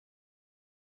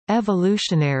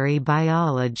Evolutionary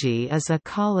Biology is a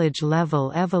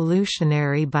college-level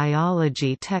evolutionary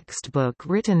biology textbook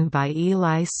written by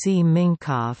Eli C.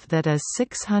 Minkoff that is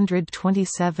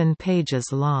 627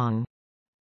 pages long.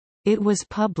 It was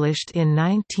published in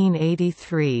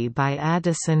 1983 by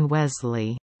Addison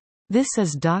Wesley. This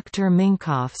is Dr.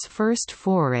 Minkoff's first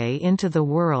foray into the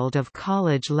world of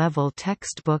college-level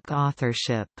textbook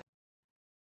authorship.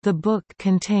 The book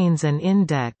contains an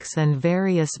index and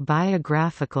various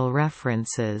biographical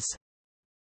references.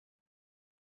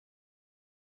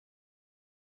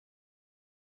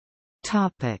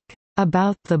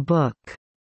 About the book.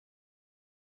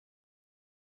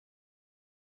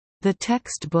 The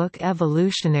textbook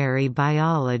Evolutionary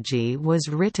Biology was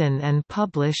written and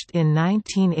published in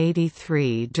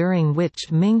 1983, during which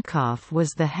Minkoff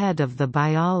was the head of the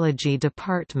biology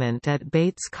department at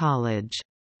Bates College.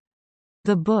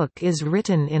 The book is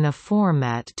written in a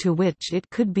format to which it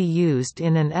could be used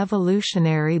in an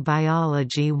Evolutionary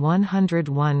Biology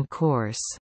 101 course.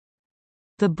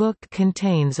 The book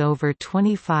contains over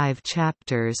 25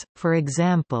 chapters, for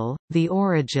example, the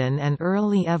origin and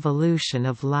early evolution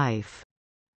of life.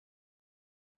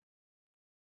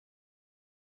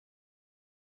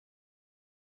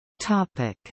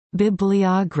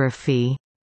 Bibliography.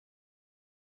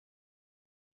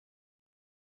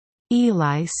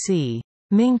 Eli C.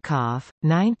 Minkoff,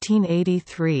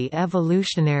 1983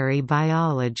 Evolutionary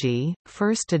Biology,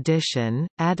 1st edition,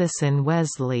 Addison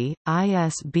Wesley,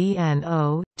 ISBN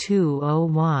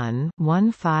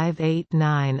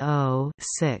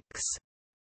 0-201-15890-6.